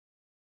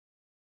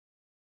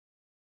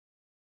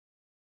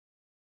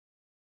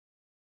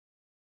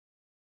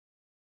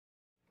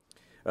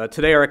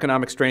Today, our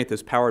economic strength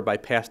is powered by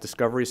past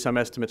discoveries. Some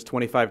estimates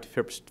 25 to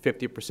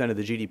 50% of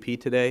the GDP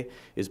today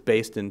is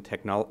based in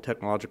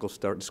technological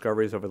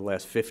discoveries over the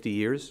last 50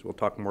 years. We'll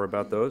talk more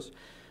about those.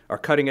 Our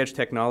cutting-edge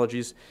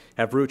technologies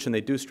have roots, and they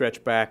do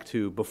stretch back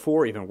to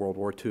before even World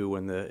War II,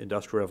 when the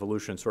Industrial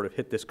Revolution sort of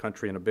hit this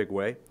country in a big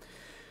way.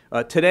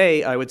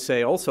 Today, I would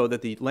say also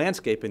that the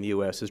landscape in the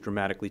U.S. has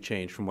dramatically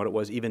changed from what it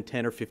was even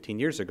 10 or 15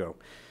 years ago.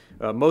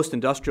 Most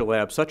industrial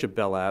labs, such as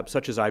Bell Labs,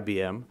 such as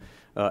IBM,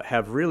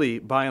 have really,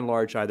 by and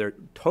large, either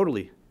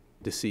totally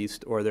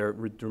deceased or they're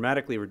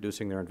dramatically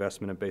reducing their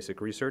investment in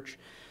basic research.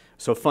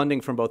 So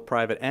funding from both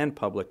private and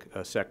public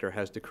sector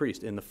has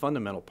decreased in the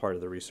fundamental part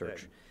of the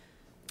research.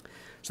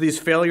 So these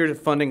failures of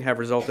funding have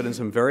resulted in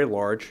some very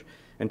large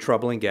and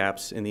troubling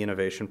gaps in the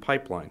innovation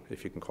pipeline,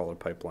 if you can call it a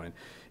pipeline.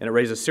 And it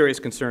raises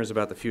serious concerns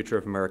about the future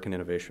of American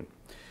innovation.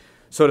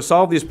 So to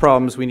solve these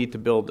problems, we need to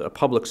build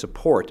public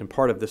support, and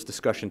part of this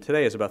discussion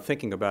today is about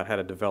thinking about how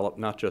to develop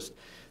not just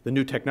the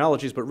new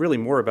technologies, but really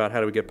more about how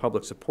do we get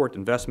public support,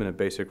 investment in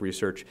basic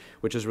research,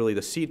 which is really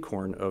the seed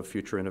corn of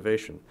future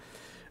innovation.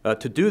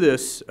 To do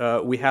this,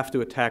 we have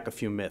to attack a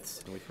few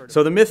myths.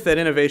 So the myth that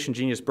innovation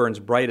genius burns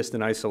brightest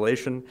in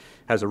isolation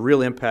has a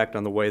real impact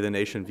on the way the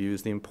nation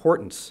views the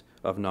importance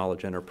of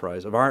knowledge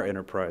enterprise, of our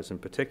enterprise in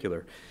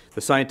particular.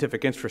 The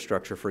scientific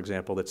infrastructure, for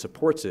example, that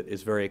supports it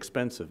is very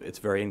expensive, it's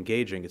very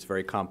engaging, it's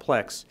very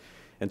complex.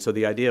 And so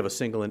the idea of a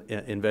single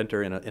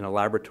inventor in a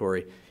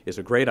laboratory is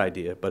a great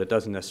idea, but it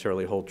doesn't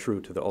necessarily hold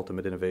true to the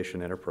ultimate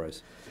innovation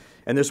enterprise.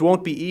 And this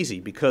won't be easy,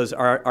 because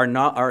our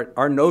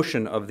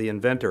notion of the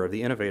inventor, of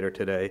the innovator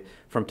today,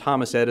 from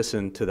Thomas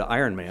Edison to the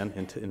Iron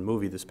Man in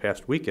movie this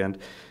past weekend,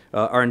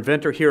 our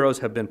inventor heroes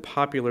have been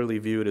popularly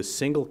viewed as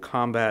single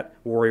combat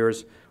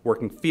warriors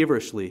working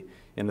feverishly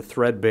in a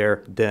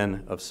threadbare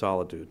den of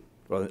solitude.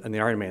 Well, in the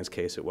Iron Man's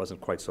case, it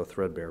wasn't quite so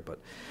threadbare, but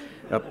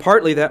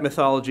partly that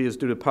mythology is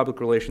due to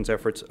public relations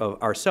efforts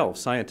of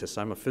ourselves, scientists.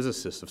 I'm a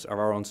physicist of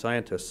our own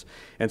scientists.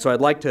 And so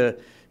I'd like to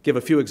give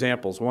a few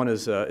examples. One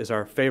is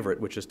our favorite,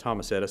 which is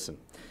Thomas Edison.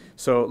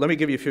 So let me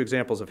give you a few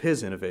examples of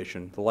his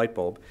innovation, the light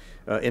bulb.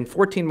 In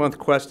 14-month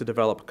quest to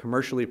develop a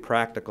commercially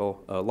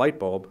practical light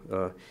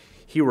bulb,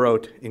 he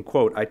wrote, in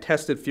quote, "I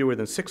tested no fewer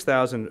than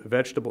 6,000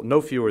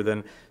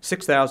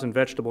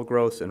 vegetable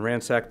growths and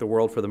ransacked the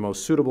world for the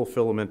most suitable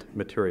filament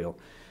material."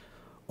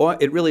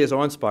 It really is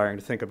awe-inspiring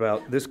to think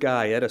about this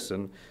guy,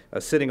 Edison,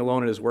 sitting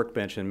alone at his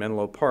workbench in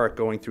Menlo Park,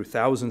 going through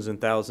thousands and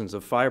thousands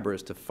of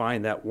fibers to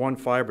find that one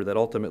fiber that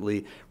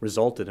ultimately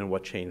resulted in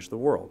what changed the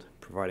world,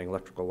 providing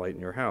electrical light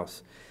in your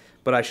house.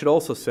 But I should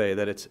also say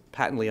that it's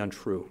patently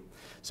untrue.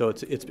 So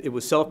it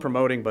was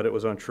self-promoting, but it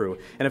was untrue.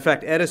 And in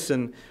fact,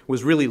 Edison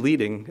was really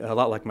leading, a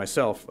lot like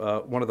myself,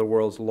 one of the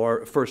world's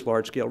first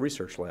large-scale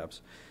research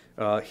labs.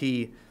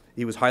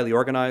 He was highly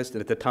organized,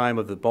 and at the time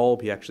of the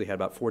bulb, he actually had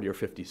about 40 or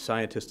 50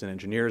 scientists and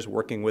engineers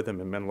working with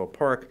him in Menlo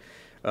Park,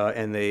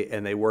 and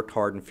they worked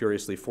hard and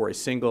furiously for a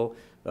single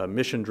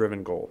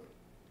mission-driven goal.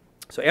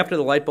 So after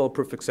the light bulb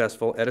proved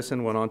successful,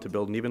 Edison went on to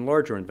build an even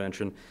larger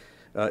invention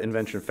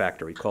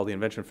factory called the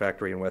Invention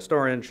Factory in West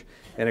Orange,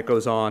 and it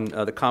goes on.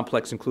 The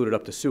complex included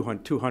up to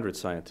 200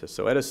 scientists.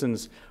 So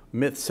Edison's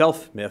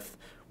self-myth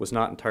was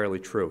not entirely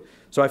true.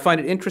 So I find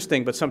it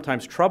interesting, but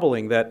sometimes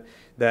troubling,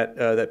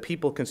 that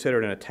people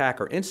consider it an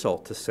attack or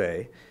insult to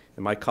say,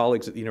 and my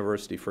colleagues at the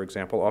university, for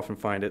example, often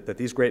find it, that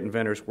these great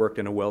inventors worked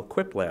in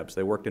well-equipped labs.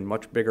 They worked in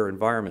much bigger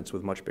environments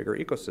with much bigger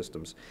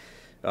ecosystems.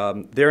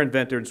 Their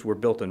inventors were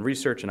built on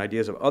research and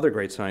ideas of other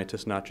great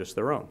scientists, not just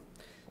their own.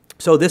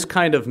 So this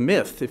kind of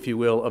myth, if you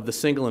will, of the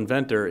single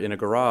inventor in a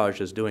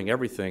garage as doing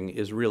everything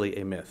is really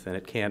a myth, and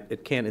it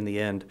can't in the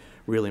end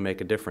really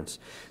make a difference.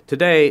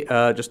 Today,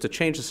 just to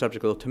change the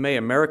subject a little, today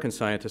American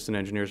scientists and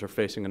engineers are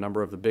facing a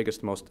number of the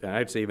biggest, most,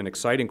 I'd say even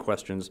exciting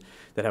questions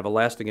that have a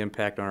lasting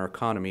impact on our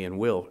economy and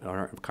on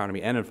our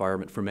economy and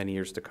environment for many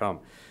years to come.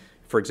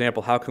 For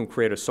example, how can we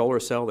create a solar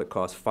cell that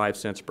costs 5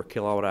 cents per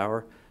kilowatt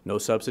hour, no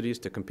subsidies,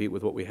 to compete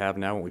with what we have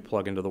now when we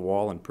plug into the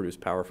wall and produce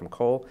power from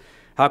coal?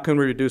 How can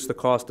we reduce the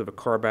cost of a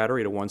car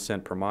battery to 1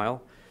 cent per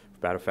mile,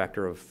 about a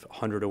factor of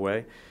 100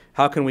 away?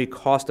 How can we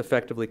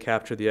cost-effectively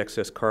capture the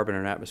excess carbon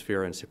in our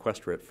atmosphere and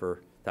sequester it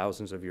for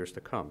thousands of years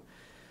to come?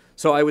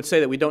 So I would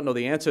say that we don't know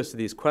the answers to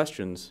these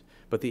questions,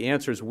 but the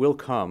answers will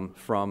come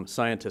from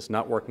scientists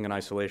not working in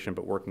isolation,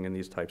 but working in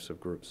these types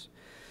of groups.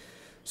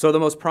 So the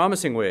most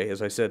promising way,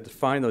 as I said, to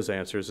find those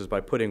answers is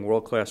by putting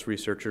world-class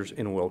researchers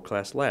in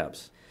world-class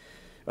labs.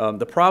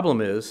 The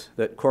problem is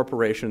that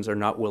corporations are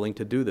not willing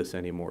to do this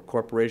anymore.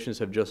 Corporations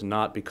have just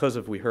not, because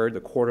of, we heard, the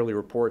quarterly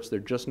reports, they're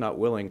just not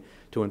willing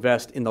to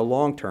invest in the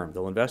long term.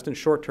 They'll invest in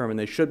short term, and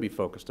they should be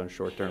focused on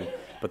short term,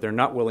 but they're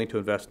not willing to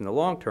invest in the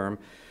long term.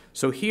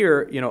 So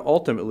here,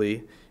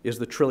 ultimately, is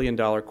the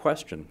trillion-dollar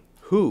question.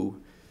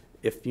 Who,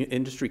 if the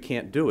industry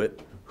can't do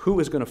it, who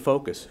is going to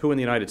focus? Who in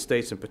the United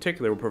States in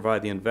particular will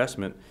provide the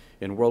investment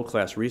in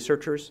world-class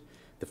researchers,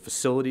 the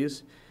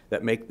facilities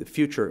that make the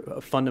future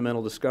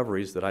fundamental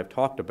discoveries that I've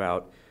talked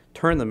about,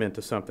 turn them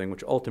into something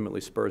which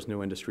ultimately spurs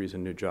new industries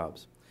and new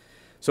jobs?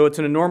 So it's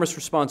an enormous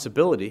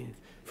responsibility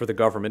for the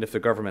government, if the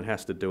government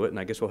has to do it, and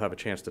I guess we'll have a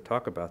chance to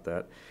talk about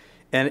that.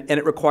 And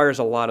it requires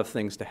a lot of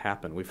things to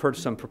happen. We've heard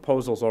some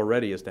proposals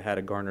already as to how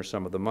to garner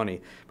some of the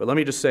money. But let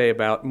me just say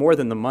about more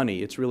than the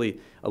money, it's really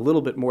a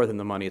little bit more than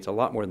the money. It's a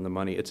lot more than the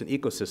money. It's an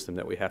ecosystem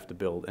that we have to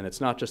build. And it's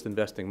not just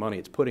investing money.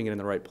 It's putting it in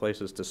the right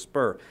places to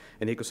spur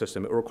an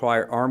ecosystem. It will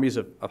require armies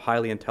of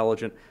highly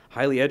intelligent,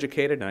 highly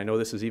educated, and I know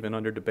this is even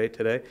under debate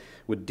today,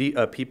 with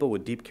people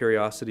with deep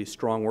curiosity,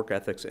 strong work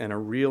ethics, and a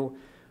real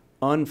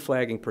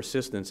unflagging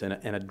persistence and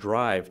a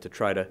drive to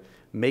try to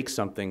make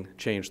something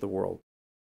change the world.